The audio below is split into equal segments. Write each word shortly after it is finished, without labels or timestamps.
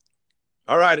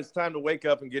All right, it's time to wake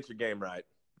up and get your game right.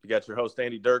 You got your host,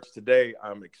 Andy Dirks. Today,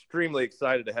 I'm extremely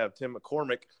excited to have Tim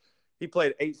McCormick. He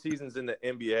played 8 seasons in the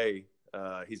NBA.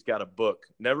 He's got a book,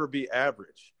 Never Be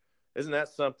Average. Isn't that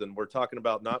something? We're talking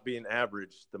about not being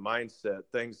average, the mindset,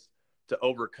 things to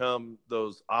overcome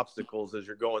those obstacles as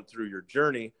you're going through your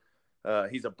journey.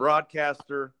 He's a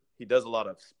broadcaster. He does a lot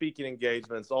of speaking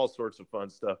engagements, all sorts of fun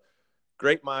stuff.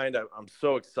 Great mind. I'm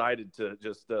so excited to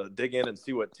just dig in and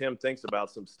see what Tim thinks about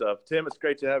some stuff. Tim, it's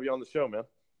great to have you on the show, man.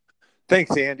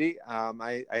 Thanks, Andy.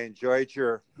 I enjoyed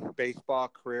your baseball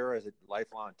career as a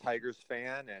lifelong Tigers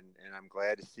fan, and I'm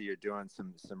glad to see you're doing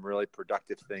some really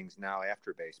productive things now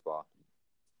after baseball.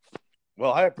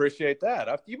 Well, I appreciate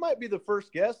that. You might be the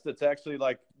first guest that's actually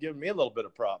like giving me a little bit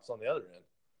of props on the other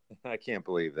I can't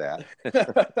believe that.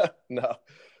 end. No.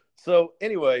 So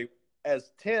anyway,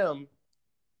 as Tim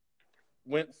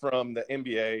went from the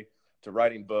NBA to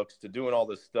writing books to doing all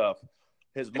this stuff,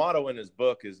 his motto in his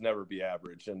book is never be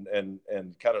average, and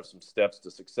kind of some steps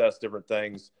to success, different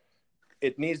things.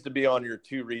 It needs to be on your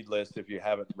to read list if you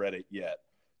haven't read it yet.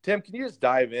 Tim, can you just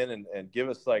dive in and give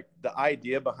us like the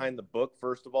idea behind the book,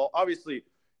 first of all? Obviously,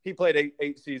 he played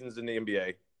eight seasons in the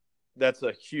NBA. That's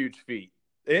a huge feat.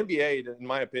 The NBA, in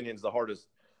my opinion, is the hardest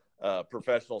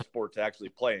professional sport to actually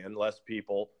play in. Less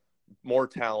people, more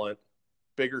talent,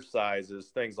 bigger sizes,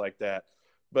 things like that.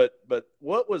 But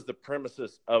what was the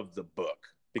premises of the book?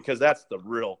 Because that's the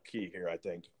real key here, I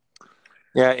think.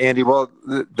 Yeah, Andy. Well,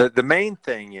 the main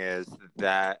thing is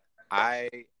that I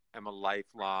am a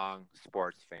lifelong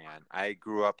sports fan. I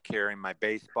grew up carrying my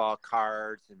baseball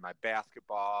cards and my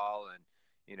basketball, and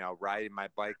riding my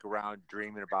bike around,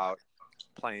 dreaming about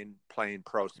playing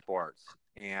pro sports.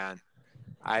 And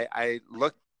I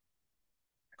looked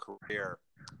at my career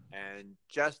and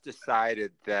just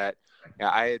decided that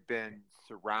I had been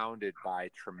surrounded by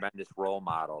tremendous role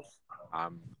models.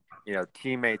 Um,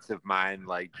 Teammates of mine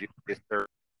like Julius Erving,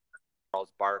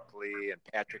 Charles Barkley, and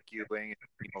Patrick Ewing, and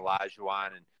Hakeem Olajuwon,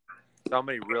 and so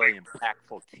many really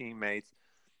impactful teammates.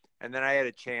 And then I had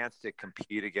a chance to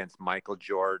compete against Michael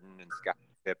Jordan and Scott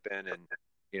Pippen, and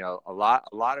a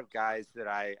lot of guys that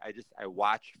I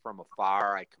watched from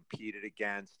afar. I competed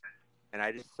against, and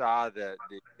I just saw the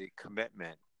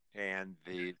commitment and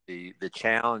the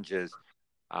challenges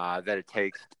that it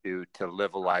takes to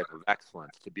live a life of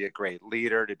excellence, to be a great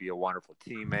leader, to be a wonderful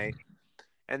teammate.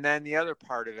 And then the other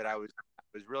part of it, I was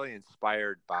really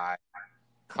inspired by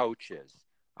coaches.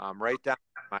 Right down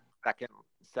my second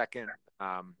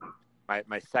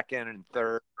my second and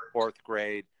third, fourth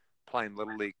grade playing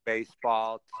little league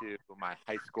baseball to my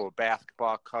high school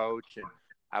basketball coach, and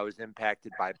I was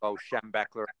impacted by Bo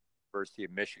Schembechler, University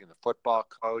of Michigan, the football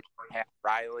coach, Pat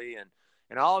Riley,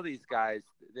 and all of these guys.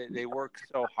 They worked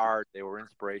so hard. They were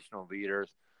inspirational leaders,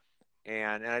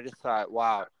 and I just thought,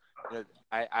 wow,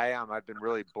 I've been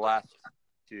really blessed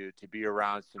to be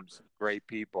around some great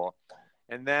people.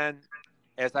 And then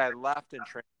as I left and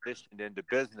transitioned into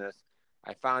business,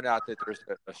 I found out that there's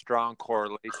a strong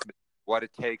correlation between what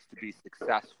it takes to be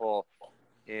successful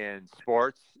in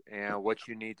sports and what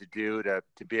you need to do to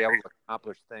be able to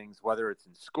accomplish things, whether it's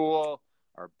in school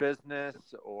or business,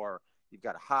 or you've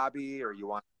got a hobby, or you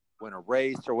want to win a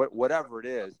race, or whatever it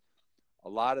is. A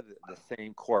lot of the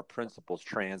same core principles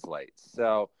translate.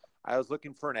 So I was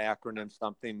looking for an acronym,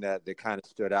 something that kind of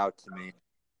stood out to me.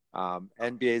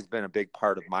 NBA has been a big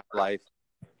part of my life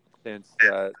since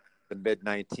the mid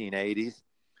 1980s.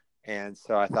 And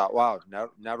so I thought, wow,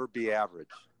 never be average.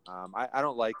 I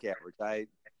don't like average.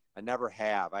 I never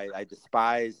have. I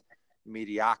despise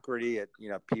mediocrity.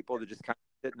 People that just kind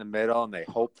of sit in the middle and they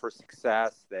hope for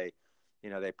success. They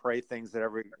pray things that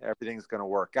everything's going to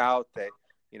work out.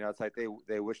 It's like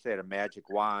they wish they had a magic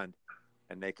wand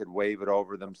and they could wave it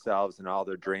over themselves and all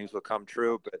their dreams will come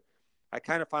true. But I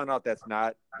kind of found out that's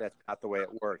not the way it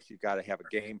works. You've got to have a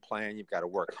game plan. You've got to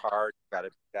work hard. You've got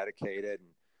to be dedicated.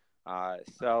 And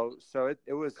so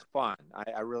it was fun.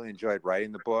 I really enjoyed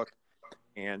writing the book.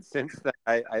 And since then,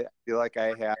 I feel like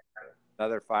I have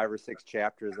another 5 or 6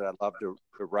 chapters that I'd love to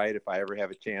write if I ever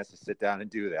have a chance to sit down and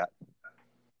do that.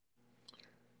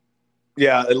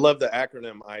 Yeah, I love the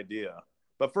acronym idea.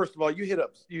 But first of all, you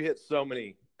hit so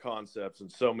many concepts and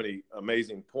so many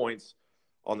amazing points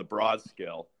on the broad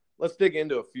scale. Let's dig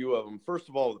into a few of them. First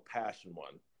of all, the passion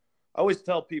one. I always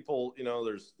tell people,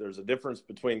 there's a difference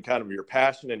between kind of your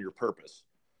passion and your purpose.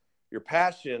 Your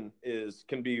passion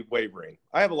can be wavering.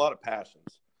 I have a lot of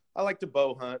passions. I like to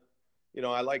bow hunt.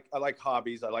 I like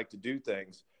hobbies. I like to do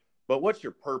things. But what's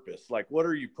your purpose? Like, what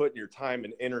are you putting your time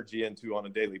and energy into on a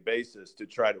daily basis to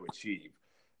try to achieve?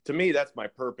 To me, that's my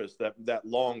purpose, that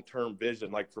long-term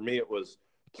vision. Like for me, it was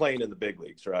playing in the big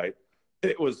leagues, right?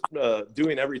 it was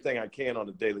doing everything I can on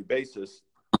a daily basis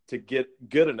to get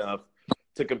good enough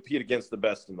to compete against the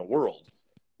best in the world.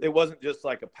 It wasn't just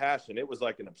like a passion. It was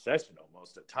like an obsession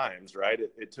almost at times, right?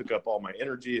 It took up all my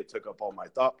energy. It took up all my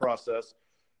thought process.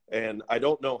 And I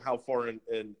don't know how far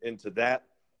into that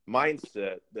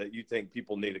mindset that you think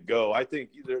people need to go. I think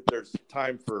there's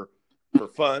time for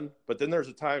fun, but then there's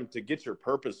a time to get your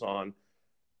purpose on.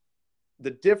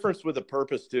 The difference with a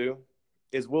purpose too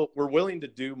is we're willing to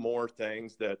do more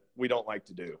things that we don't like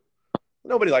to do.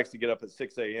 Nobody likes to get up at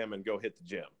 6 a.m. and go hit the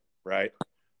gym, right?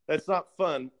 That's not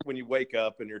fun when you wake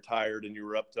up and you're tired and you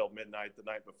were up till midnight the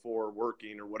night before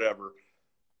working or whatever.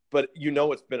 But you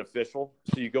know it's beneficial,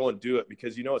 so you go and do it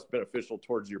because you know it's beneficial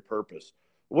towards your purpose.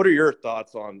 What are your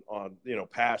thoughts on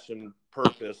passion,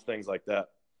 purpose, things like that?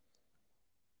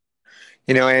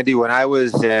 Andy, when I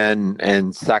was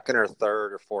in second or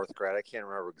third or fourth grade, I can't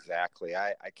remember exactly.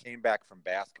 I came back from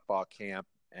basketball camp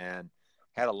and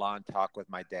had a long talk with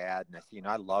my dad, and I said,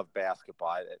 I love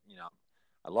basketball.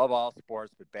 I love all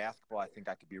sports, but basketball, I think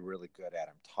I could be really good at.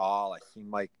 I'm tall. I seem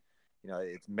like,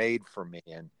 it's made for me.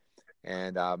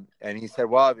 And he said,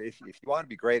 well, if you want to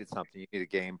be great at something, you need a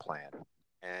game plan.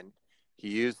 And he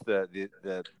used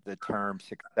the term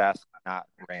success, not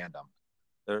random.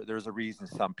 There's a reason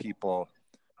some people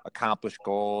accomplish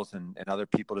goals and other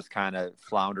people just kind of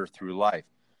flounder through life.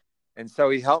 And so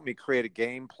he helped me create a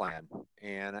game plan.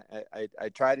 And I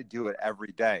try to do it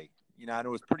every day. And it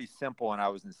was pretty simple when I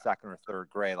was in second or third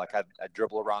grade. Like I'd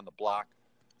dribble around the block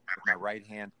with my right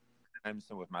hand times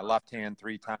and with my left hand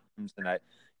 3 times. And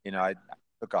I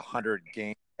took 100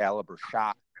 game caliber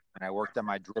shots, and I worked on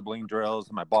my dribbling drills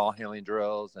and my ball handling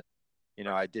drills. And,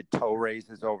 I did toe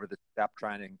raises over the step,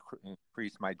 trying to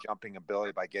increase my jumping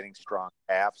ability by getting strong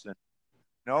calves. And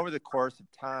over the course of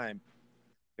time,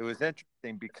 it was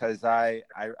interesting because I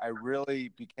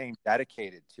really became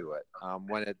dedicated to it.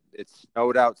 When it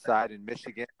snowed outside in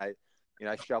Michigan, I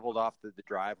shoveled off the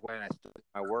driveway and I started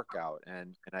my workout,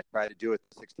 and I tried to do it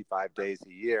 65 days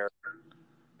a year.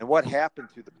 And what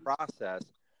happened through the process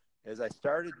is I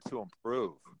started to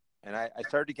improve, and I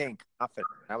started to gain confidence.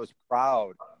 I was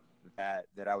proud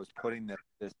that I was putting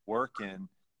this work in,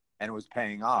 and it was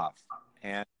paying off.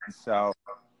 And so,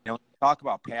 when we talk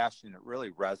about passion, it really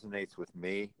resonates with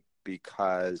me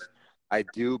because I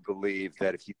do believe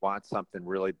that if you want something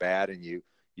really bad and you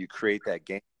create that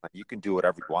game plan, you can do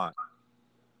whatever you want.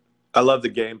 I love the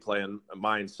game plan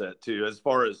mindset too, as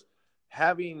far as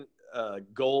having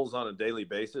goals on a daily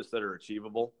basis that are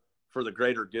achievable for the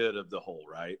greater good of the whole,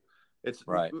 right? It's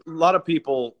right. A lot of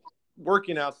people,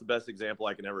 working out's the best example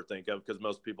I can ever think of because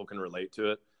most people can relate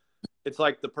to it. It's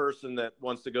like the person that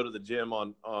wants to go to the gym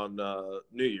on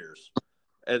New Year's,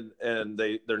 and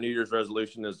their New Year's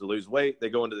resolution is to lose weight. They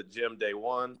go into the gym day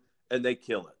one and they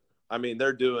kill it. I mean,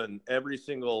 they're doing every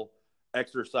single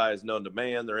exercise known to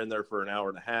man. They're in there for an hour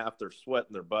and a half. They're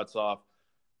sweating their butts off.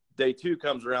 Day 2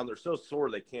 comes around. They're so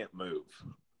sore they can't move.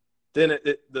 Then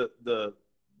the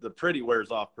pretty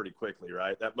wears off pretty quickly,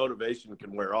 right? That motivation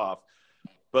can wear off.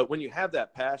 But when you have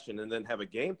that passion and then have a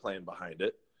game plan behind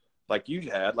it, like you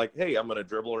had, like, hey, I'm going to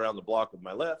dribble around the block with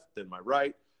my left, then my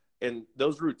right. And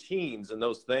those routines and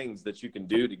those things that you can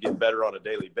do to get better on a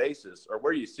daily basis are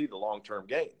where you see the long-term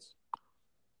gains.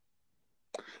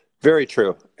 Very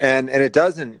true. And it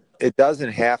doesn't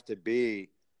have to be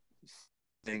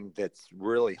something that's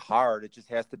really hard. It just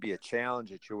has to be a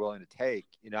challenge that you're willing to take.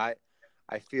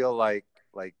 I feel like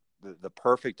the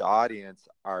perfect audience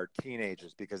are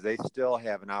teenagers because they still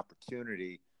have an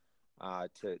opportunity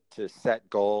to set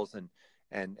goals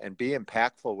and be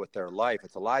impactful with their life.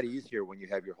 It's a lot easier when you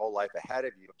have your whole life ahead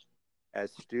of you.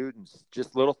 As students,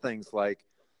 just little things like,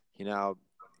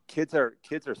 kids are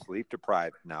sleep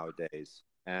deprived nowadays.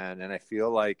 And I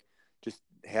feel like just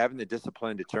having the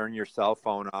discipline to turn your cell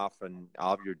phone off and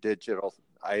all of your digital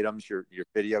items, your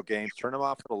video games, turn them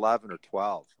off at 11 or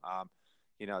 12.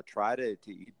 Try to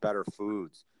eat better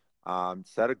foods.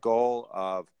 Set a goal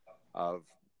of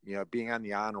being on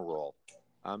the honor roll.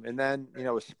 And then,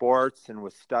 with sports and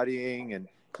with studying, and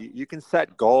you can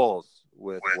set goals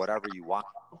with whatever you want.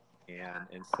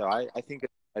 And so I think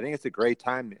it's a great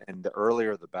time, and the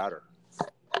earlier the better.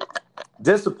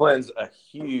 Discipline's a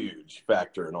huge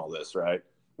factor in all this, right?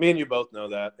 Me and you both know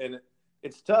that. And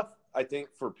it's tough, I think,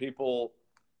 for people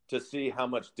to see how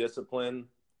much discipline,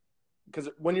 because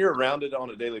when you're around it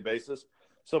on a daily basis.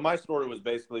 So my story was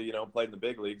basically, played in the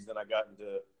big leagues. Then I got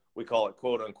into, we call it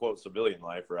quote unquote civilian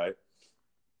life, right?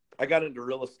 I got into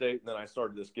real estate, and then I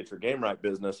started this Get Your Game Right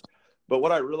business. But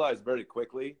what I realized very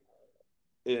quickly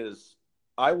is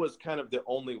I was kind of the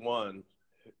only one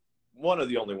of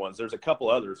the only ones. There's a couple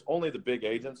others. Only the big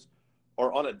agents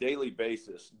are on a daily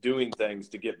basis doing things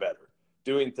to get better,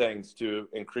 doing things to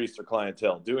increase their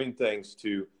clientele, doing things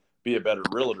to be a better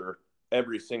realtor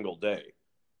every single day.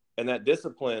 And that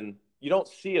discipline, you don't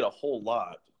see it a whole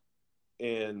lot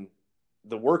in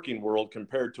the working world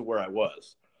compared to where I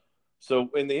was. So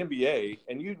in the NBA,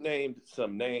 and you named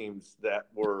some names that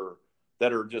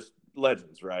are just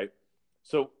legends, right?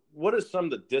 So what are some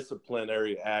of the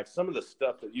disciplinary acts, some of the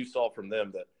stuff that you saw from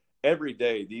them that every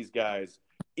day these guys,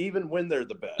 even when they're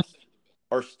the best,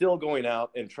 are still going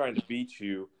out and trying to beat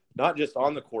you, not just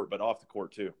on the court, but off the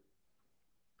court too?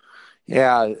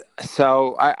 Yeah.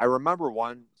 So I remember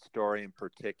one story in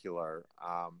particular.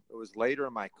 It was later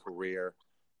in my career,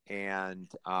 and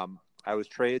I was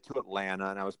traded to Atlanta,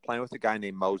 and I was playing with a guy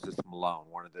named Moses Malone,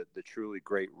 one of the truly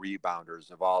great rebounders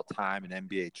of all time, an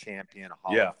NBA champion, a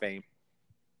Hall of Fame.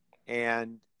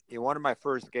 And in one of my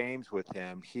first games with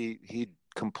him, he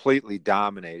completely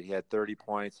dominated. He had 30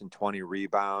 points and 20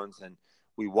 rebounds, and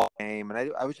we won the game.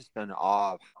 And I was just in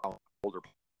awe of how older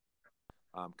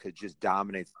could just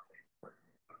dominate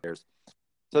players.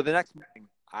 So the next morning,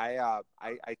 I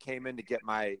came in to get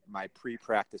my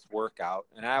pre-practice workout,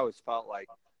 and I always felt like,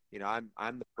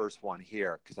 I'm the first one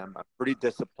here because I'm pretty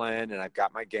disciplined and I've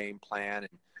got my game plan,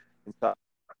 and so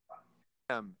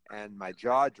and my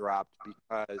jaw dropped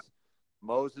because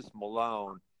Moses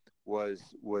Malone was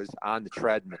on the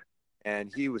treadmill,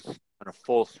 and he was in a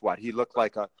full sweat. He looked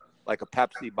like a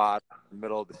Pepsi bottle in the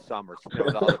middle of the summer,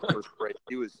 with all the perspiration.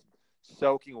 He was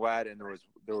soaking wet, and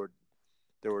there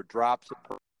were drops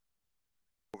of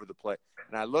over the place.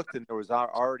 And I looked, and there was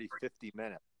already 50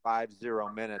 minutes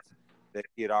that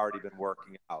he had already been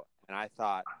working out. And I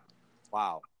thought,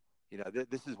 wow,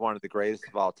 this is one of the greatest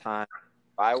of all time.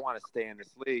 If I want to stay in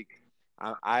this league,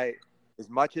 I as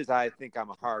much as I think I'm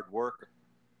a hard worker,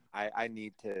 I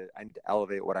need to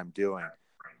elevate what I'm doing.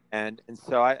 And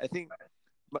so I think,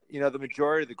 the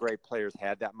majority of the great players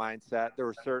had that mindset. There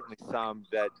were certainly some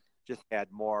that just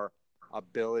had more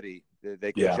ability.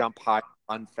 They could jump high,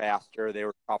 run faster. They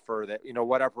were tougher,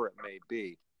 whatever it may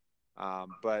be.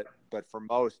 But for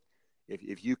most,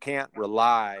 if you can't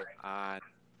rely on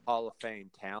Hall of Fame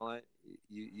talent,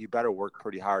 you better work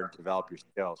pretty hard to develop your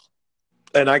skills.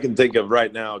 And I can think of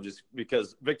right now, just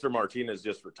because Victor Martinez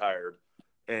just retired,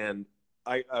 and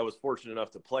I was fortunate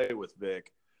enough to play with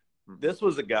Vic. This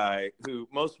was a guy who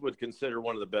most would consider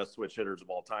one of the best switch hitters of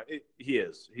all time. He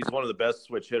is. He's one of the best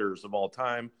switch hitters of all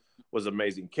time. Was an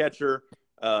amazing catcher.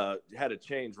 Had to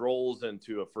change roles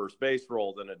into a first base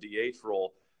role, then a DH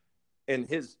role. And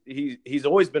he's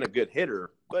always been a good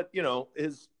hitter, but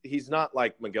he's not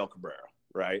like Miguel Cabrera,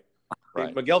 right?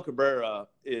 Miguel Cabrera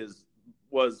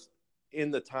was in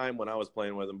the time when I was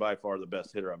playing with him by far the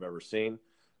best hitter I've ever seen.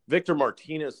 Victor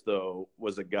Martinez, though,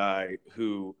 was a guy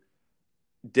who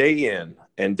day in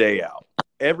and day out,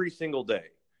 every single day,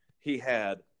 he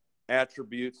had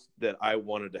attributes that I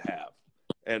wanted to have.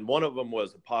 And one of them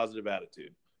was a positive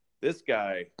attitude. This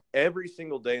guy, every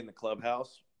single day in the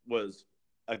clubhouse, was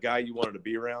a guy you wanted to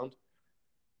be around.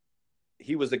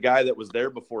 He was a guy that was there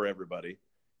before everybody.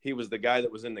 He was the guy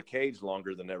that was in the cage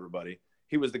longer than everybody.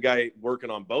 He was the guy working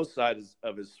on both sides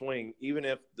of his swing. Even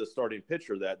if the starting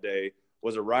pitcher that day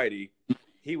was a righty,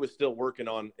 he was still working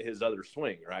on his other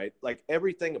swing, right? Like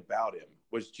everything about him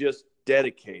was just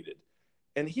dedicated.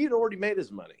 And he had already made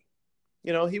his money.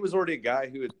 He was already a guy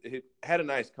who had a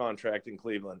nice contract in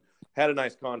Cleveland, had a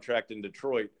nice contract in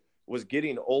Detroit, was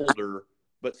getting older,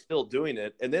 but still doing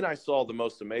it. And then I saw the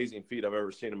most amazing feat I've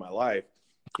ever seen in my life.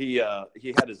 He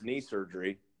had his knee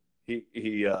surgery.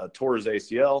 He tore his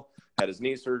ACL, had his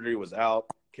knee surgery, was out,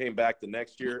 came back the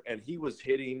next year, and he was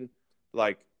hitting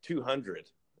like 200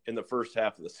 in the first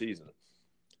half of the season.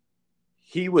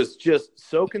 He was just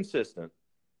so consistent.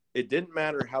 It didn't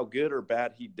matter how good or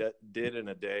bad he did in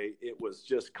a day. It was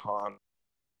just constant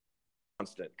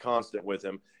with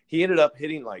him. He ended up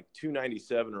hitting like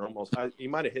 297 or almost. He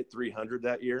might have hit 300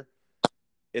 that year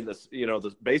in this,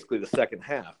 basically the second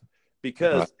half,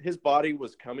 because his body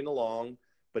was coming along,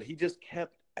 but he just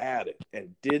kept at it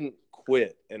and didn't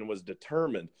quit and was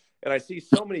determined. And I see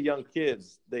so many young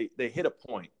kids, they hit a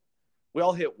point. We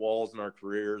all hit walls in our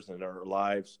careers and our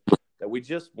lives that we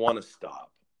just want to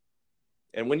stop.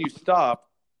 And when you stop,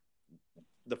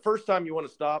 the first time you want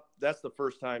to stop, that's the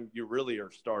first time you really are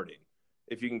starting,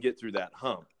 if you can get through that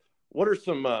hump. What are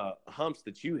some humps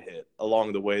that you hit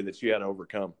along the way that you had to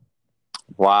overcome?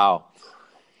 Wow.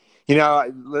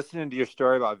 Listening to your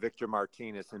story about Victor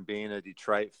Martinez and being a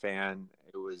Detroit fan,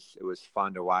 it was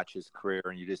fun to watch his career,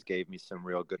 and you just gave me some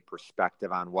real good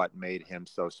perspective on what made him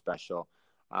so special.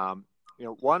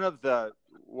 One of the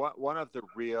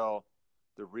real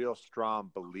the real strong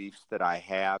beliefs that I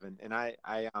have, and I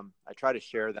try to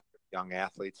share that with young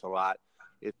athletes a lot.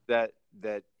 It's that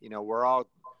we're all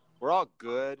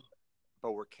good,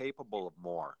 but we're capable of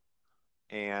more.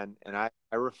 And I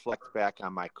reflect back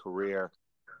on my career.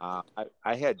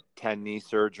 I had 10 knee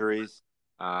surgeries.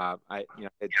 I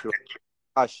had 2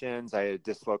 concussions. I had a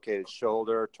dislocated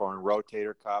shoulder, torn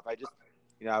rotator cuff.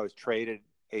 I was traded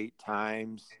 8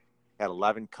 times. Had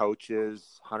 11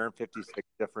 coaches, 156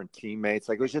 different teammates.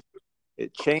 Like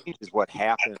it changes what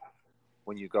happens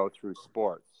when you go through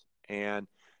sports. And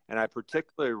I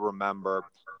particularly remember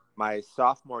my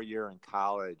sophomore year in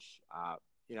college.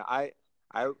 I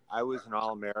was an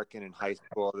All-American in high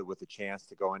school with a chance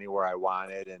to go anywhere I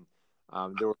wanted, and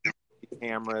there were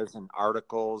cameras and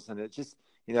articles, and it just,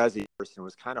 as a person, it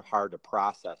was kind of hard to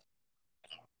process.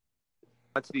 I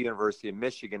went to the University of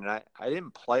Michigan, and I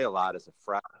didn't play a lot as a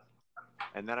freshman.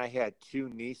 And then I had 2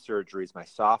 knee surgeries my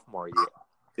sophomore year.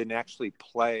 Didn't actually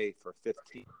play for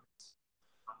 15 months.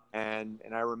 And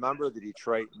I remember the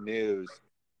Detroit News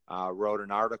wrote an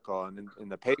article, and in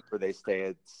the paper they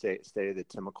stated that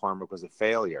Tim McCormick was a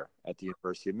failure at the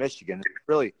University of Michigan.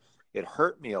 It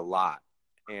hurt me a lot.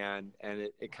 And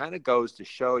it kind of goes to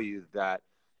show you that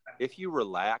if you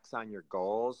relax on your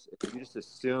goals, if you just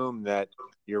assume that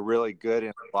you're really good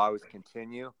and will always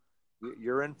continue,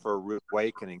 you're in for a rude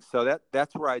awakening. So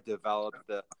that's where I developed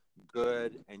the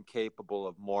good and capable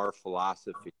of more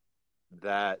philosophy,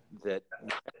 that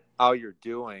how you're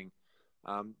doing,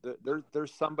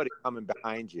 there's somebody coming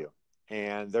behind you,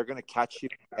 and they're going to catch you,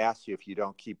 pass you if you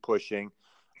don't keep pushing.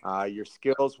 Your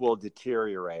skills will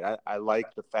deteriorate. I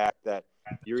like the fact that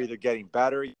you're either getting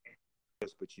better,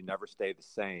 but you never stay the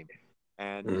same.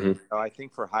 And I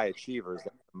think for high achievers,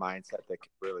 that's a mindset that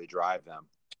can really drive them.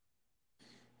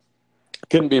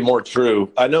 Couldn't be more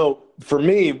true. I know for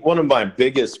me, one of my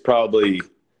biggest probably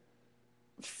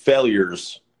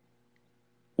failures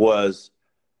was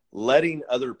letting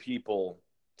other people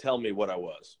tell me what I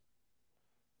was.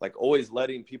 Like always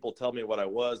letting people tell me what I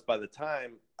was. By the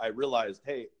time I realized,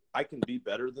 hey, I can be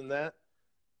better than that,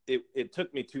 it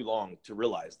took me too long to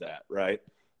realize that, right?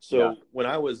 So when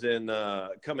I was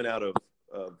coming out of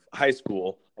high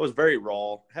school, I was very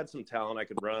raw, had some talent. I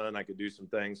could run, I could do some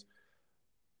things.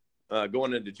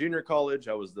 Going into junior college,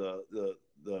 I was the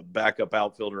backup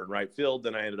outfielder in right field.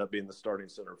 Then I ended up being the starting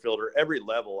center fielder. Every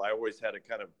level, I always had to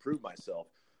kind of prove myself.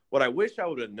 What I wish I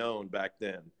would have known back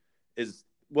then is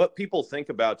what people think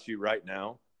about you right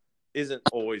now isn't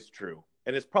always true.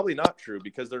 And it's probably not true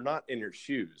because they're not in your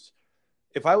shoes.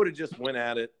 If I would have just went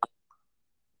at it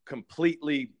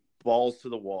completely balls to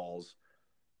the walls,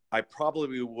 I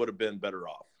probably would have been better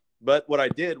off. But what I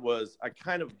did was I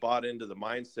kind of bought into the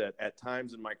mindset at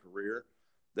times in my career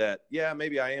that, yeah,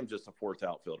 maybe I am just a 4th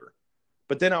outfielder.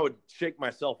 But then I would shake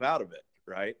myself out of it,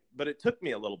 right? But it took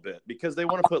me a little bit because they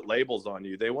want to put labels on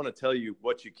you. They want to tell you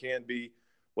what you can be,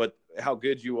 how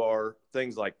good you are,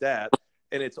 things like that.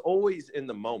 And it's always in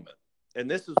the moment. And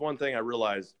this is one thing I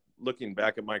realized looking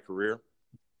back at my career.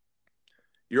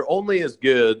 You're only as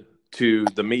good to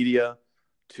the media,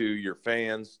 to your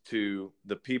fans, to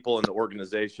the people in the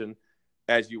organization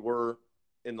as you were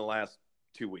in the last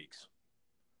 2 weeks.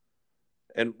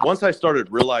 And once I started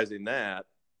realizing that,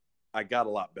 I got a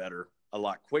lot better, a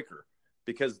lot quicker,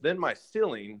 because then my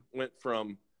ceiling went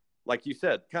from, like you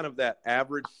said, kind of that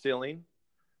average ceiling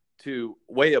to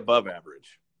way above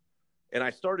average. And I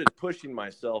started pushing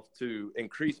myself to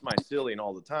increase my ceiling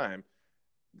all the time.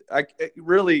 I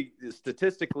really,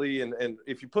 statistically, and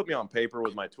if you put me on paper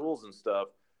with my tools and stuff,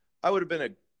 I would have been a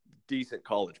decent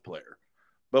college player.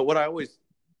 But what I always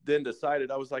then decided,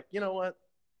 I was like, you know what?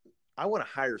 I want a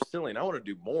higher ceiling. I want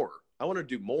to do more. I want to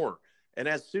do more. And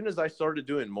as soon as I started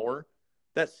doing more,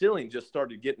 that ceiling just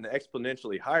started getting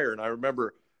exponentially higher. And I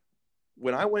remember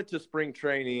when I went to spring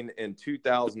training in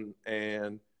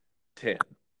 2010,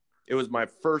 it was my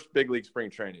first big league spring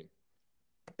training.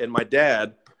 And my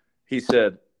dad, he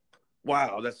said,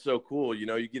 wow, that's so cool. You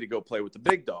get to go play with the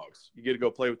big dogs. You get to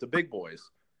go play with the big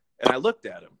boys. And I looked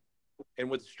at him, and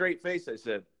with a straight face, I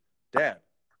said, Dad,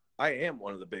 I am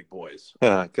one of the big boys.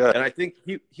 Yeah, good. And I think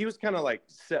he was kind of like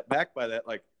set back by that,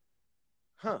 like,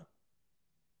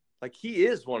 like he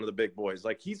is one of the big boys.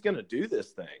 Like he's going to do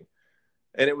this thing.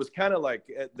 And it was kind of like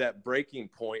at that breaking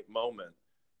point moment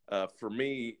for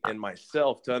me and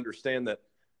myself to understand that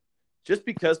just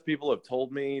because people have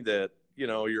told me that,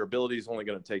 your ability is only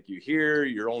going to take you here,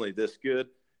 you're only this good.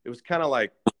 It was kind of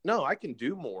like, no, I can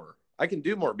do more. I can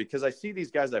do more because I see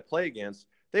these guys I play against.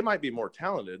 They might be more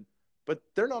talented, but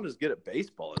they're not as good at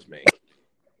baseball as me.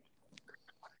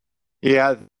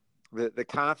 Yeah, the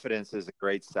confidence is a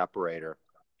great separator.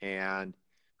 And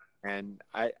And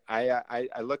I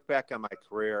look back on my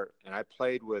career, and I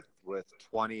played with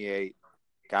 28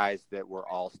 guys that were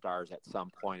all-stars at some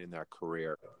point in their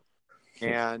career.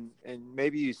 And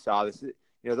maybe you saw this,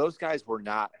 those guys were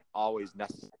not always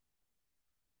necessarily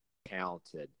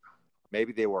talented.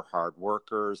 Maybe they were hard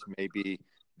workers. Maybe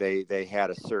they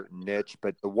had a certain niche.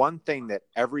 But the one thing that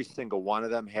every single one of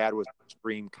them had was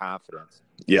extreme confidence.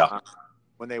 Yeah.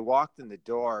 When they walked in the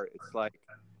door, it's like,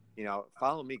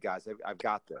 follow me, guys. I've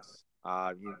got this.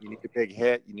 You need a big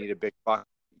hit. You need a big buck.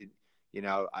 When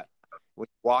you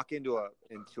walk into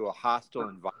a hostile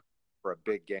environment for a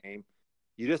big game,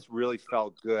 you just really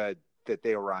felt good that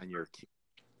they were on your team.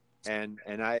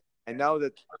 And I know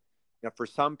that for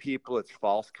some people it's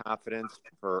false confidence.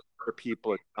 For other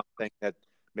people it's something that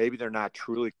maybe they're not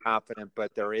truly confident,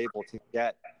 but they're able to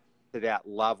get to that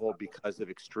level because of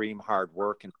extreme hard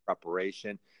work and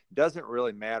preparation. It doesn't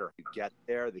really matter if you get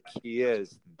there. The key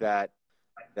is that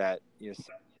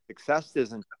success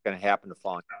isn't going to happen to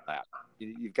fall in your lap.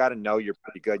 You've got to know you're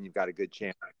pretty good and you've got a good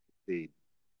chance to succeed.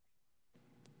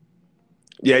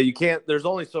 Yeah, you can't. There's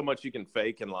only so much you can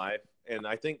fake in life. And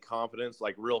I think confidence,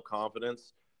 like real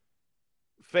confidence,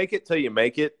 fake it till you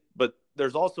make it. But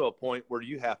there's also a point where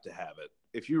you have to have it.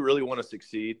 If you really want to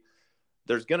succeed,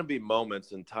 there's going to be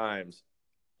moments and times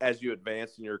as you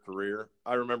advance in your career.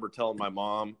 I remember telling my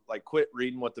mom, like, quit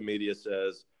reading what the media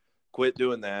says. Quit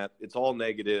doing that. It's all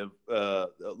negative,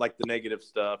 like the negative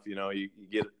stuff. You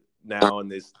get now in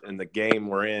the game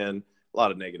we're in, a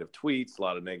lot of negative tweets, a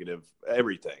lot of negative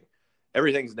everything.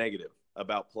 Everything's negative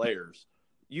about players.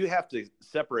 You have to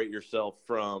separate yourself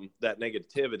from that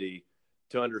negativity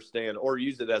to understand, or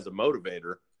use it as a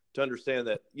motivator to understand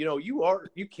that,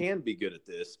 you can be good at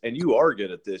this, and you are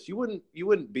good at this. You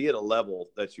wouldn't be at a level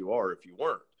that you are if you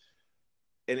weren't.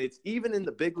 And it's even in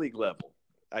the big league level.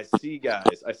 I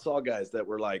saw guys that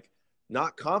were like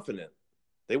not confident.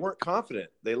 They weren't confident.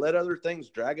 They let other things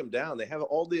drag them down. They have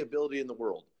all the ability in the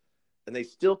world, and they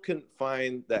still couldn't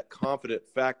find that confident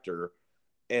factor.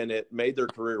 And it made their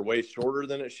career way shorter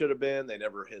than it should have been. They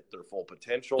never hit their full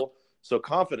potential. So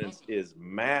confidence is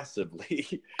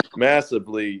massively,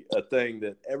 massively a thing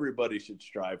that everybody should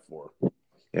strive for.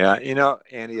 Yeah.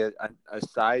 Andy, a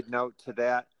side note to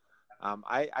that,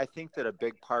 I think that a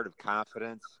big part of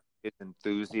confidence is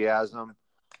enthusiasm,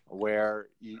 where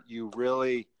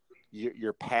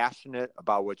you're passionate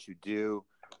about what you do.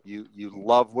 You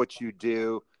love what you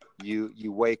do.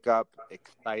 You wake up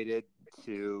excited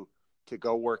to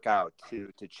go work out,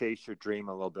 to chase your dream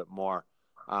a little bit more.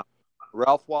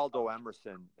 Ralph Waldo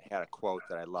Emerson had a quote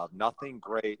that I love: "Nothing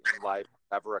great in life is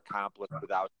ever accomplished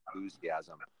without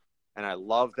enthusiasm." And I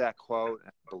love that quote. And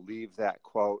I believe that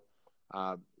quote.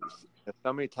 So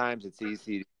many times it's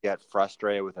easy to get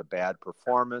frustrated with a bad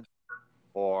performance,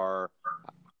 or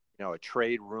a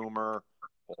trade rumor,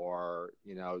 or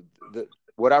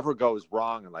whatever goes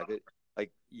wrong in life.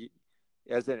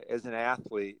 As an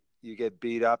athlete, you get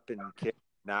beat up and kicked,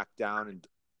 knocked down, and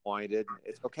disappointed.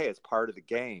 It's okay. It's part of the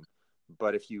game.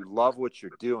 But if you love what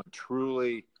you're doing,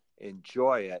 truly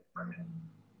enjoy it,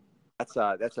 that's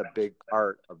a big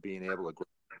part of being able to grow.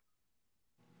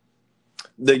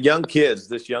 The young kids,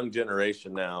 this young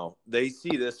generation now, they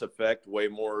see this effect way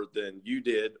more than you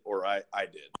did or I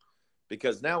did.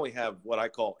 Because now we have what I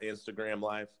call Instagram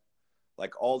life,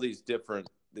 like all these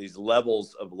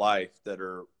levels of life that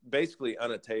are basically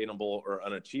unattainable or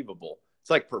unachievable. It's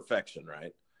like perfection,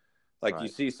 right? Like right. You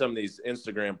see some of these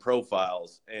Instagram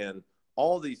profiles, and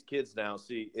all these kids now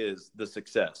see is the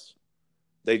success.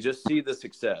 They just see the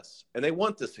success, and they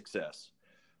want the success,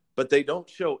 but they don't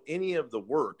show any of the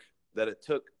work that it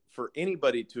took for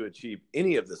anybody to achieve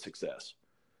any of the success.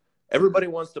 Everybody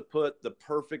wants to put the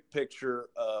perfect picture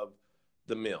of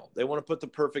the meal. They want to put the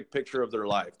perfect picture of their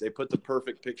life. They put the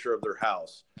perfect picture of their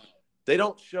house. They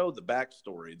don't show the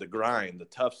backstory, the grind, the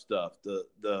tough stuff,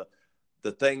 the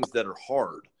things that are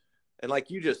hard. And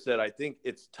like you just said, I think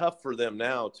it's tough for them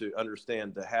now to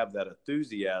understand, to have that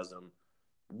enthusiasm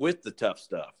with the tough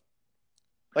stuff.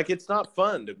 Like, it's not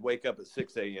fun to wake up at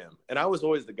 6 a.m. And I was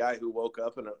always the guy who woke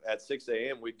up, and at 6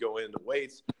 a.m. we'd go into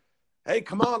weights. Hey,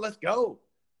 come on, let's go.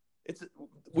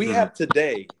 We have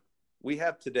today.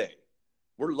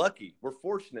 We're lucky. We're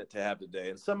fortunate to have today.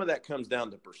 And some of that comes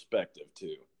down to perspective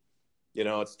too.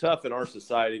 It's tough in our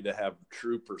society to have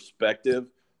true perspective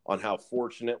on how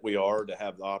fortunate we are to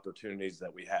have the opportunities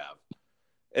that we have.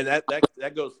 And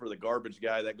that goes for the garbage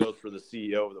guy. That goes for the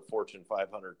CEO of the Fortune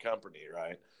 500 company,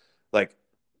 right? Like,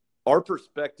 our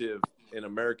perspective in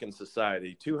American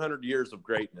society, 200 years of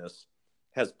greatness,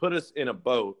 has put us in a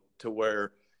boat to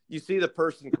where you see the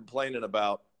person complaining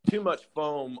about too much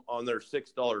foam on their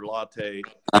 $6 latte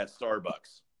at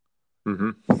Starbucks.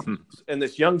 Mm-hmm. And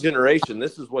this young generation,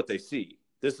 this is what they see.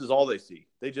 This is all they see.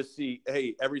 They just see,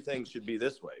 hey, everything should be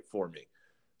this way for me.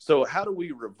 So how do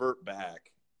we revert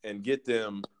back and get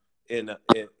them in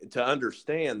to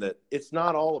understand that it's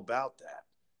not all about that?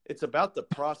 It's about the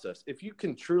process. If you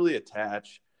can truly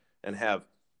attach and have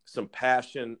some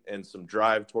passion and some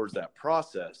drive towards that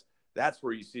process, that's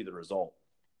where you see the result.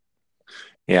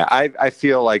 Yeah, I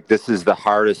feel like this is the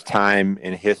hardest time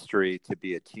in history to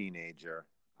be a teenager.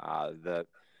 The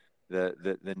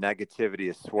negativity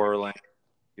is swirling.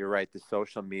 You're right. The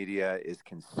social media is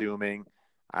consuming.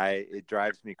 It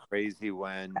drives me crazy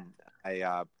when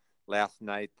last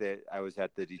night that I was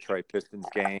at the Detroit Pistons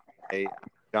game, a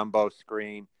jumbo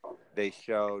screen, they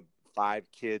showed 5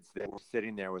 kids that were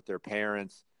sitting there with their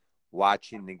parents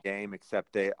watching the game,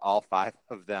 except all 5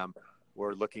 of them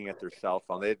were looking at their cell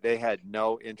phone. They had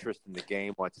no interest in the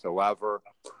game whatsoever,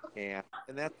 and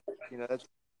that's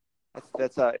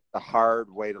that's a hard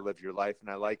way to live your life. And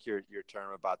I like your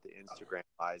term about the Instagram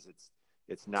lies.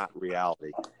 It's not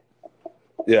reality.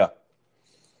 Yeah.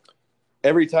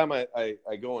 Every time I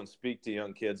go and speak to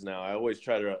young kids now, I always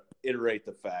try to iterate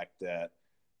the fact that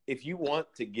if you want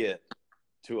to get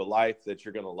to a life that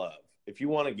you're going to love, if you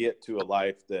want to get to a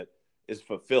life that is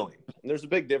fulfilling, and there's a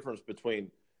big difference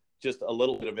between just a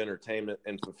little bit of entertainment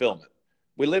and fulfillment.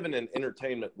 We live in an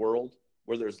entertainment world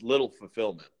where there's little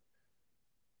fulfillment.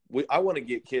 I want to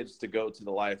get kids to go to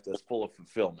the life that's full of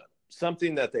fulfillment,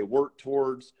 something that they work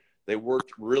towards, they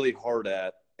worked really hard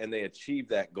at, and they achieve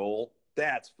that goal.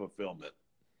 That's fulfillment,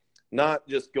 not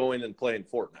just going and playing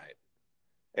Fortnite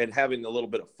and having a little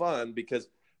bit of fun, because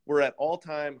we're at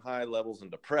all-time high levels in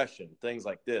depression, things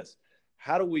like this.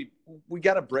 How do we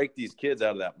got to break these kids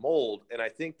out of that mold? And I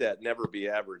think that never be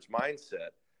average mindset.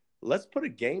 Let's put a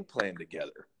game plan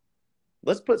together.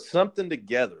 Let's put something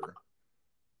together.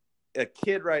 A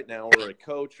kid right now, or a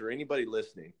coach, or anybody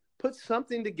listening, put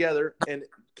something together and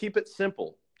keep it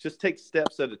simple. Just take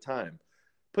steps at a time.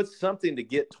 Put something to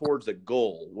get towards a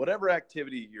goal, whatever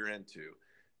activity you're into.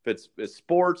 If it's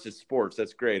sports, it's sports.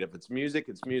 That's great. If it's music,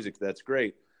 it's music. That's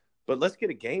great. But let's get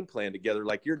a game plan together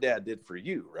like your dad did for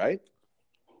you, right?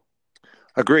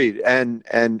 Agreed.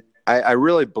 And I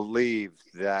really believe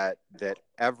that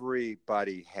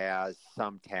everybody has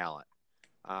some talent.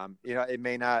 It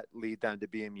may not lead them to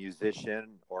be a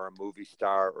musician or a movie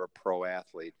star or a pro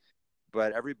athlete,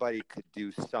 but everybody could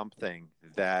do something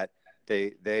that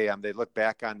they look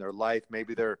back on their life.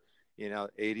 Maybe they're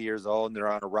 80 years old and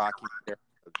they're on a rocking chair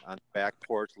on the back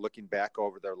porch looking back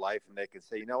over their life, and they can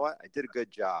say, you know what, I did a good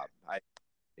job. I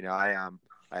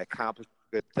accomplished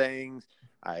good things.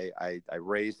 I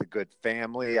raised a good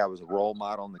family. I was a role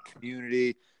model in the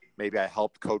community. Maybe I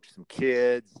helped coach some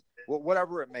kids,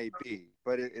 whatever it may be.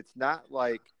 But it's not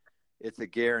like it's a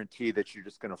guarantee that you're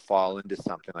just going to fall into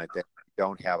something like that. You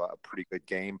don't have a pretty good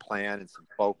game plan and some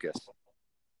focus.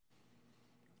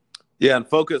 Yeah, and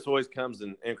focus always comes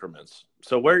in increments.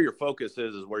 So where your focus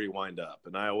is where you wind up.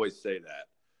 And I always say that.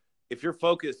 If your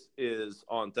focus is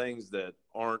on things that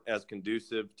aren't as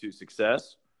conducive to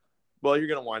success, well, you're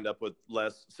going to wind up with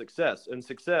less success. And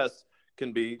success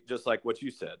can be just like what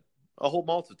you said, a whole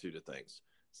multitude of things.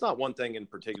 It's not one thing in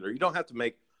particular. You don't have to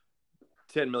make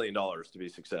 $10 million to be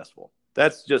successful.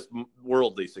 That's just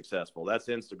worldly successful. That's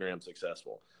Instagram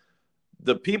successful.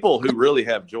 The people who really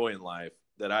have joy in life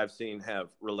that I've seen have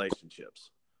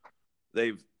relationships.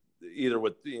 They've either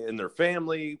in their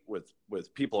family, with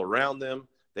people around them,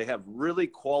 they have really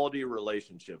quality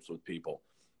relationships with people.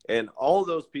 And all of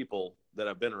those people that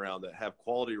I've been around that have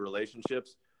quality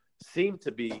relationships seem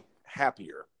to be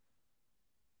happier.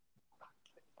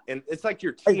 And it's like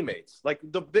your teammates. Like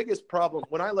the biggest problem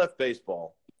when I left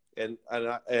baseball, and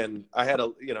I had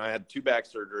I had 2 back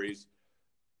surgeries.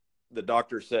 The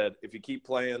doctor said, if you keep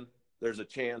playing, there's a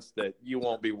chance that you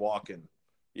won't be walking.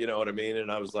 You know what I mean?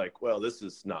 And I was like, well, this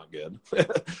is not good.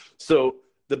 So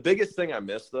the biggest thing I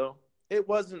missed, though, it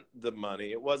wasn't the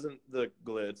money. It wasn't the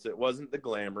glitz. It wasn't the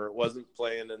glamour. It wasn't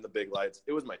playing in the big lights.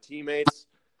 It was my teammates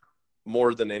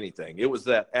more than anything. It was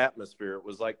that atmosphere. It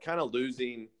was like kind of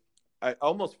losing. I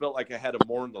almost felt like I had to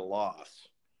mourn the loss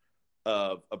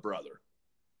of a brother,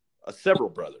 several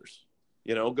brothers,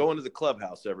 going to the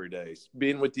clubhouse every day,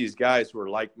 being with these guys who are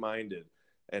like-minded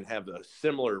and have a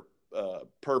similar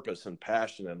purpose and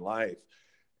passion in life.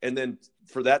 And then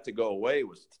for that to go away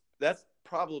that's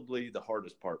probably the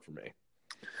hardest part for me.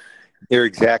 You're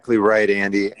exactly right,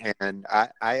 Andy. And I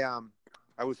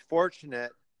was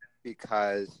fortunate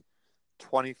because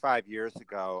 25 years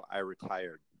ago I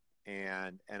retired,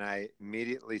 and I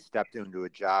immediately stepped into a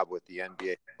job with the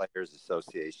NBA Players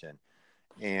Association.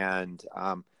 And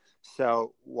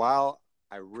so while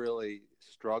I really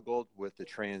struggled with the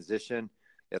transition.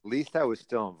 At least I was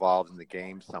still involved in the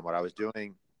game somewhat. I was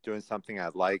doing something I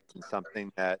liked and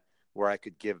something that where I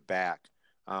could give back.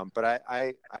 But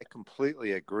I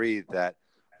completely agree that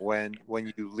when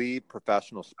you leave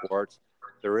professional sports,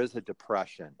 there is a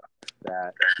depression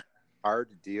that's hard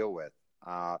to deal with.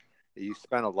 You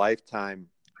spend a lifetime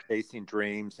chasing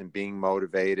dreams and being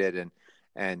motivated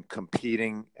and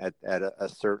competing at a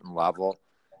certain level.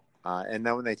 And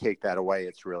then when they take that away,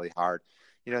 it's really hard.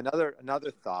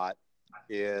 Another thought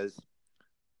is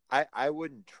I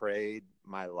wouldn't trade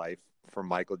my life for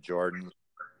Michael Jordan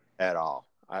at all.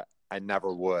 I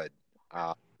never would.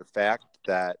 The fact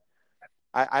that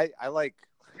I like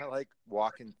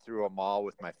walking through a mall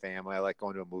with my family. I like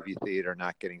going to a movie theater,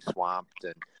 not getting swamped.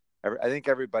 And I think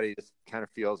everybody just kind of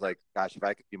feels like, gosh, if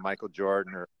I could be Michael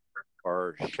Jordan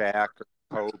or Shaq or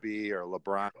Kobe or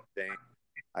LeBron James,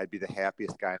 I'd be the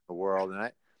happiest guy in the world.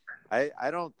 And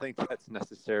I don't think that's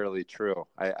necessarily true.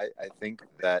 I think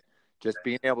that just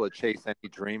being able to chase any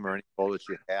dream or any goal that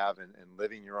you have and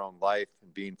living your own life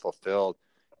and being fulfilled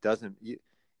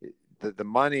the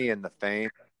money and the fame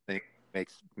I think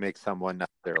makes someone not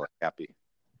necessarily happy.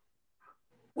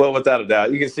 Well, without a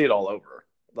doubt, you can see it all over.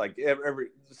 Like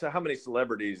so how many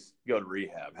celebrities go to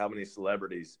rehab? How many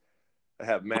celebrities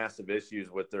have massive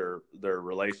issues with their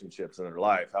relationships in their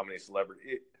life? How many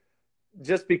celebrities?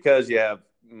 Just because you have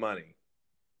money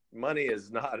is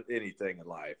not anything in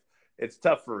life. It's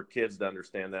tough for kids to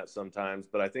understand that sometimes,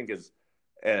 but I think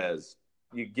as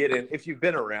you get in, if you've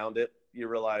been around it, you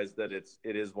realize that it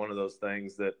is one of those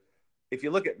things that if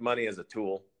you look at money as a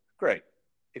tool, great.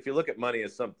 If you look at money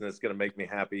as something that's going to make me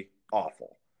happy,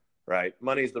 awful, right?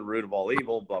 Money is the root of all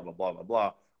evil, blah, blah, blah, blah,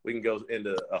 blah. We can go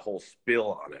into a whole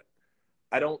spill on it.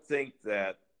 I don't think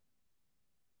that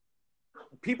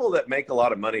people that make a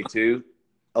lot of money too,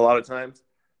 a lot of times,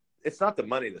 it's not the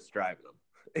money that's driving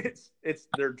them. It's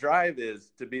their drive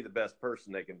is to be the best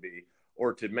person they can be,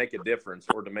 or to make a difference,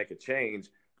 or to make a change.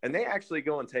 And they actually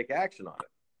go and take action on it.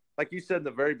 Like you said in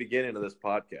the very beginning of this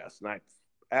podcast, and I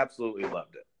absolutely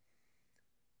loved it.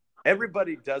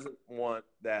 Everybody doesn't want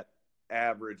that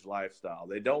average lifestyle.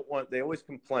 They always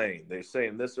complain. They're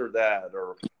saying this or that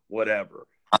or whatever.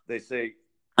 They say,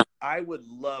 I would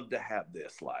love to have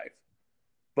this life.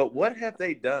 But what have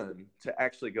they done to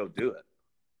actually go do it?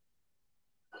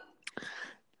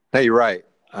 No, you're right.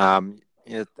 I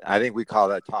think we call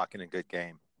that talking a good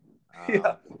game.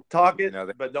 Yeah, talk it,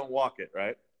 but don't walk it,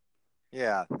 right?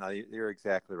 Yeah, no, you're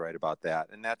exactly right about that.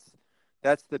 And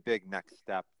that's the big next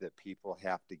step that people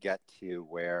have to get to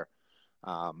where,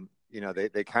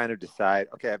 they kind of decide,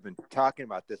 okay, I've been talking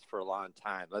about this for a long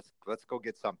time. Let's go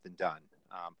get something done.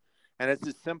 And it's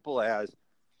as simple as,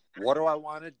 what do I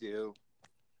want to do?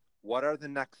 What are the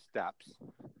next steps?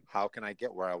 How can I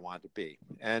get where I want to be?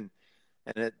 And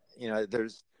it,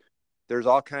 there's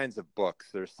all kinds of books.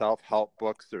 There's self-help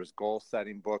books. There's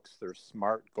goal-setting books. There's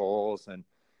SMART goals, and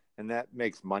that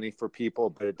makes money for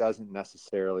people, but it doesn't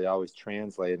necessarily always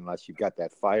translate unless you've got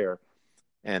that fire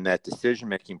and that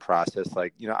decision-making process.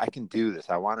 Like, I can do this.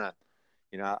 I want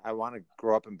to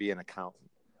grow up and be an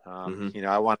accountant.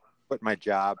 I want to quit my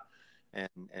job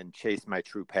and chase my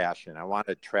true passion. I want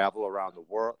to travel around the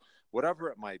world, whatever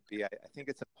it might be. I think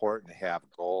it's important to have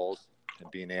goals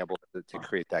and being able to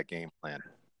create that game plan.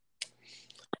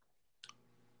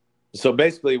 So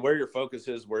basically, where your focus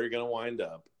is, where you're going to wind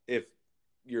up. If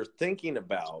you're thinking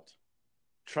about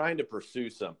trying to pursue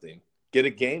something, get a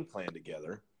game plan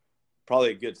together,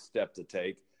 probably a good step to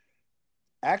take.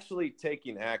 Actually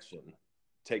taking action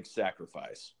takes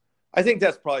sacrifice. I think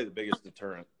that's probably the biggest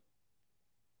deterrent,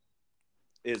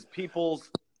 is people's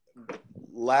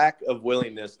lack of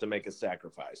willingness to make a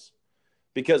sacrifice.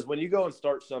 Because when you go and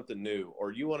start something new,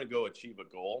 or you want to go achieve a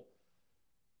goal,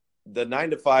 the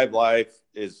 9-to-5 life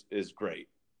is great.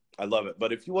 I love it.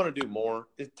 But if you want to do more,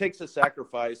 it takes a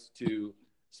sacrifice to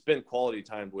spend quality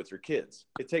time with your kids.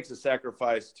 It takes a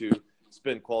sacrifice to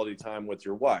spend quality time with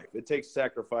your wife. It takes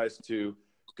sacrifice to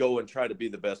go and try to be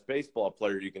the best baseball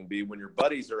player you can be when your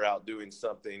buddies are out doing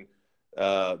something,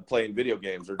 playing video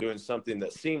games, or doing something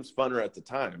that seems funner at the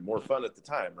time, more fun at the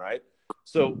time, right?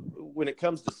 So when it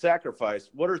comes to sacrifice,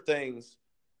 what are things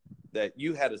that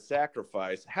you had to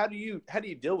sacrifice? How do you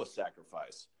deal with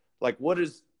sacrifice? Like, what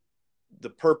is the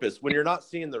purpose when you're not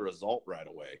seeing the result right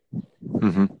away?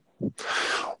 Mm-hmm.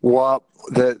 Well,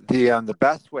 the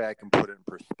best way I can put it in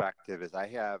perspective is I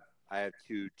have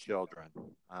 2 children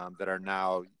that are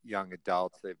now young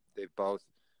adults. They've both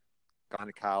gone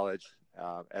to college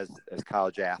as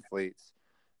college athletes,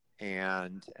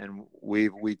 and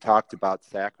we talked about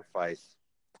sacrifice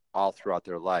all throughout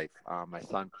their life. My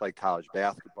son played college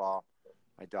basketball.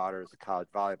 my daughter is a college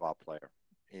volleyball player.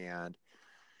 And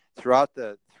throughout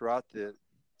the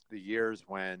years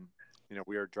when,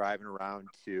 we were driving around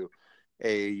to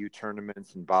AAU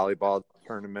tournaments and volleyball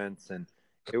tournaments, and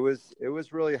it was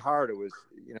really hard. It was,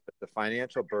 the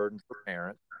financial burden for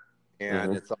parents,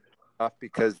 and it's tough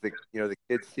because the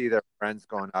kids see their friends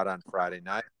going out on Friday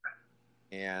night,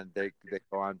 and they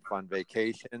go on fun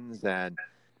vacations, and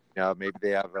maybe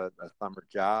they have a summer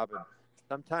job, and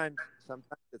sometimes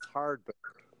it's hard, but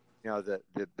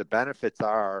the benefits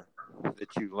are that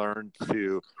you learn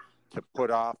to put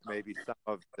off maybe some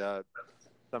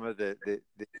of the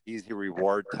easy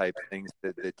reward type things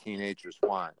that the teenagers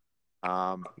want.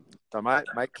 So my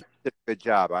kids did a good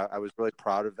job. I was really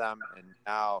proud of them, and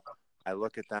now I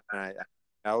look at them and I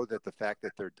know that the fact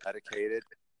that they're dedicated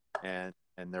and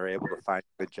they're able to find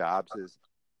good jobs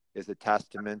is a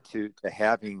testament to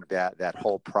having that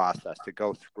whole process, to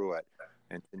go through it,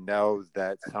 and to know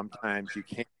that sometimes you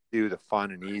can't do the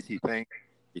fun and easy thing.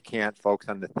 You can't focus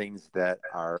on the things that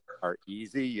are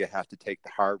easy. You have to take the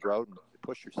hard road and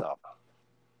push yourself.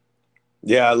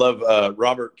 Yeah, I love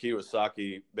Robert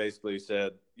Kiyosaki basically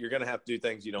said, you're going to have to do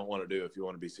things you don't want to do if you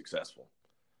want to be successful.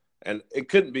 And it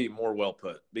couldn't be more well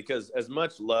put, because as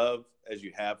much love as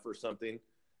you have for something,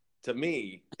 to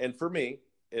me, and for me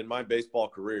in my baseball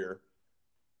career,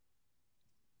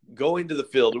 going to the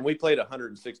field, and we played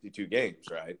 162 games,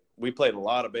 right? We played a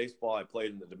lot of baseball. I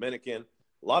played in the Dominican,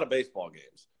 a lot of baseball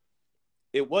games.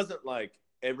 It wasn't like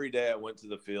every day I went to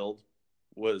the field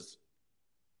was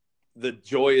the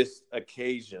joyous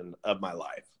occasion of my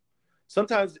life.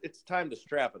 Sometimes it's time to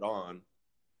strap it on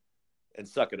and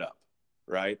suck it up,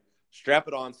 right? Strap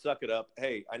it on, suck it up.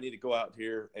 Hey, I need to go out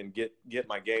here and get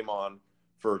my game on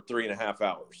for 3.5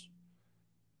 hours.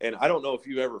 And I don't know if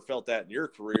you ever felt that in your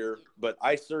career, but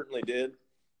I certainly did.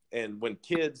 And when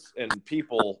kids and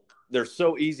people, they're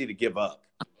so easy to give up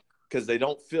because they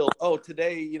don't feel, oh,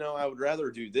 today, I would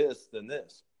rather do this than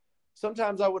this.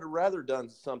 Sometimes I would have rather done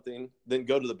something than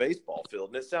go to the baseball field.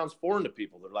 And it sounds foreign to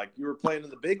people. They're like, you were playing in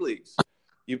the big leagues.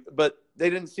 But they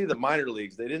didn't see the minor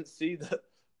leagues. They didn't see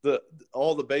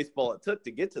all the baseball it took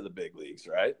to get to the big leagues,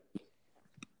 right?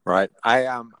 Right.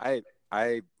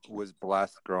 I was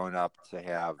blessed growing up to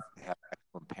have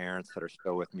excellent parents that are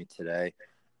still with me today.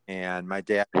 And my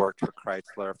dad worked for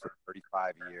Chrysler for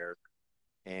 35 years.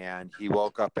 And he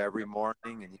woke up every morning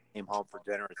and he came home for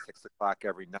dinner at 6 o'clock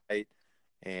every night.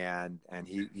 And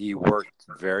he worked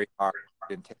very hard.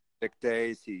 He didn't take sick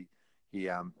days. He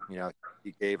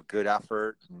gave good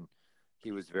effort, and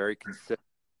he was very consistent.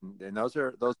 And those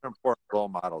are important role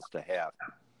models to have.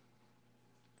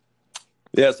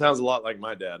 Yeah, it sounds a lot like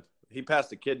my dad. He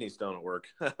passed a kidney stone at work.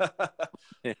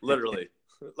 Literally.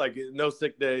 Like, no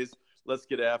sick days. Let's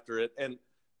get after it.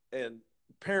 And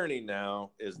parenting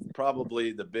now is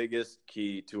probably the biggest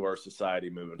key to our society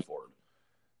moving forward.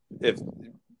 If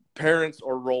parents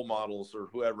or role models or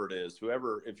whoever it is,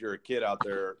 if you're a kid out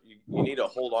there, you need to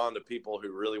hold on to people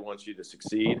who really want you to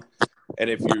succeed. And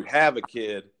if you have a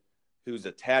kid who's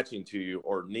attaching to you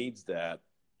or needs that,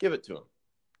 give it to them.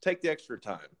 Take the extra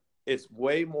time. It's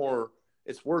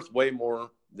worth way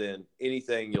more than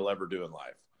anything you'll ever do in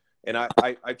life. And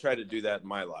I try to do that in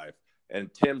my life.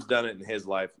 And Tim's done it in his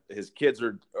life. His kids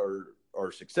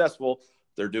are successful.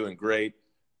 They're doing great.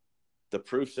 The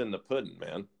proof's in the pudding,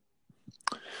 man.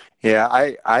 Yeah,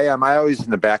 I always,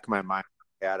 in the back of my mind,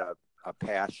 had a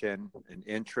passion, an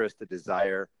interest, a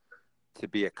desire to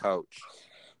be a coach.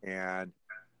 And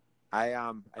I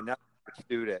never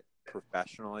pursued it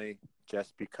professionally,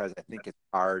 just because I think it's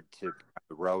hard to be on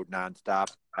the road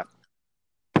nonstop, have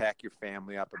to pack your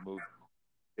family up and move to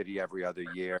the city every other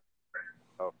year.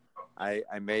 So I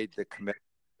made the commitment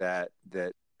that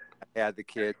I had the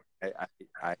kids.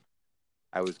 I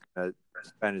was going to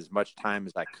spend as much time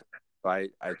as I could. So I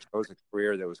chose a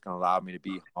career that was going to allow me to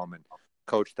be home and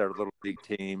coach their little league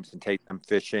teams and take them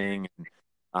fishing and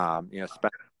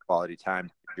spend quality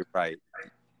time. You're right.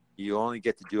 You only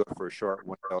get to do it for a short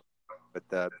window, but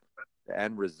the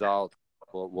end result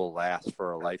will last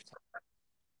for a lifetime.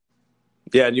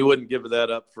 Yeah, and you wouldn't give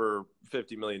that up for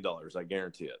 $50 million, I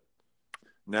guarantee it.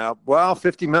 No, well,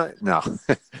 50 million. No.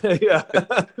 Yeah.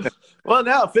 Well,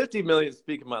 now 50 million,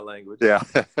 speaking my language. Yeah.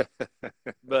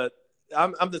 But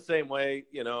I'm the same way.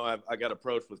 I got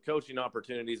approached with coaching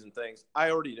opportunities and things.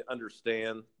 I already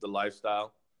understand the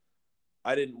lifestyle.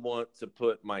 I didn't want to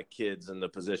put my kids in the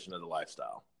position of the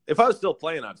lifestyle. If I was still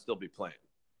playing, I'd still be playing.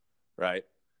 Right.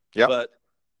 Yeah. But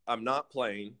I'm not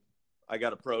playing. I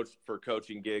got approached for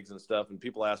coaching gigs and stuff, and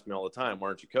people ask me all the time, why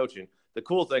aren't you coaching? The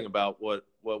cool thing about what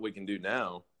we can do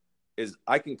now is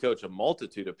I can coach a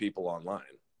multitude of people online.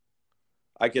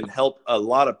 I can help a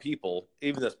lot of people,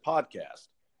 even this podcast.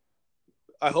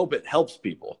 I hope it helps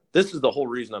people. This is the whole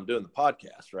reason I'm doing the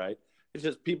podcast, right? It's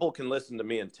just people can listen to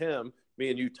me and Tim, me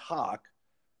and you talk.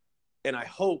 And I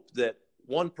hope that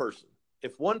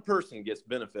if one person gets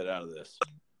benefit out of this,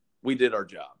 we did our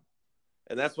job.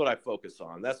 And that's what I focus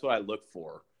on. That's what I look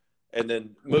for. And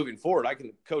then moving forward, I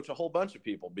can coach a whole bunch of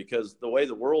people, because the way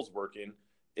the world's working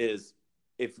is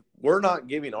if we're not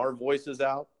giving our voices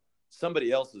out,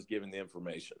 somebody else is giving the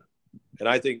information. And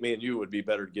I think me and you would be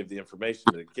better to give the information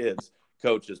to the kids,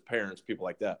 coaches, parents, people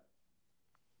like that.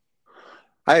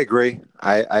 I agree.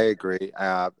 I agree.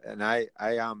 And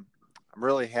I'm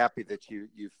really happy that you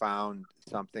found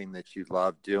something that you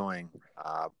love doing,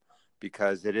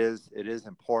 because it is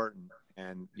important,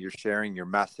 and you're sharing your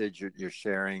message. You're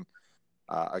sharing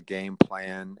a game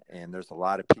plan, and there's a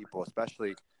lot of people,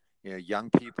 especially young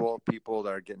people that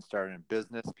are getting started in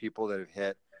business, people that have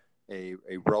hit a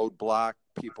roadblock,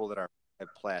 people that have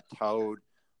plateaued.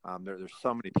 There's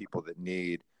so many people that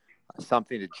need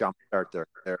something to jumpstart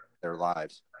their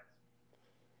lives.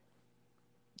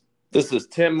 This is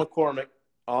Tim McCormick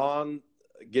on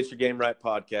Get Your Game Right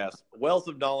podcast. Wealth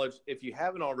of knowledge. If you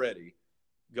haven't already,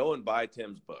 go and buy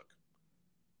Tim's book.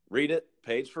 Read it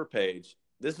page for page.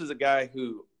 This is a guy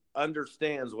who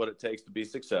understands what it takes to be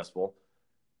successful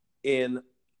in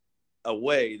a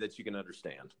way that you can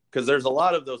understand. Because there's a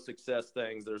lot of those success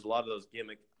things. There's a lot of those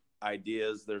gimmick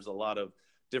ideas. There's a lot of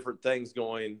different things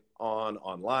going on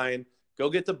online. Go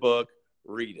get the book,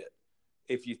 read it.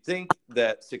 If you think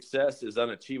that success is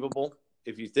unachievable,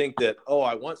 if you think that,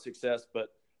 I want success, but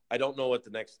I don't know what the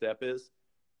next step is,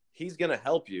 he's going to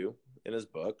help you in his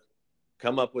book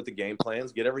come up with the game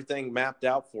plans, get everything mapped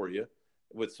out for you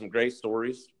with some great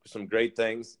stories, some great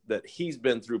things that he's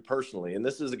been through personally. And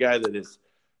this is a guy that is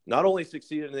not only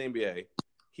succeeded in the NBA,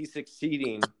 he's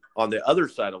succeeding on the other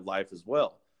side of life as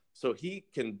well. So he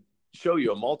can show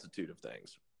you a multitude of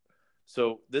things.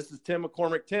 So this is Tim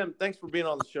McCormick. Tim, thanks for being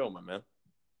on the show, my man.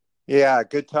 Yeah,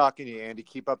 good talking to you, Andy.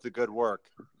 Keep up the good work.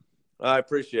 I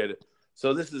appreciate it.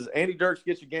 So this is Andy Dirks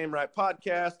Get Your Game Right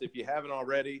podcast. If you haven't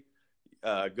already,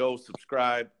 go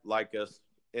subscribe, like us,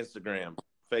 Instagram,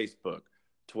 Facebook,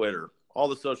 Twitter, all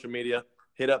the social media.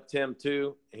 Hit up Tim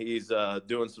too. He's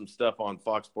doing some stuff on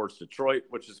Fox Sports Detroit,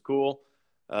 which is cool.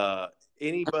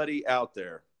 Anybody out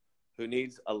there who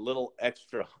needs a little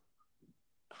extra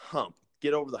hump,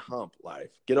 get over the hump life,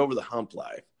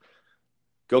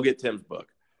 go get Tim's book.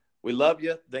 We love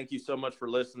you. Thank you so much for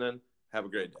listening. Have a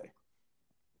great day.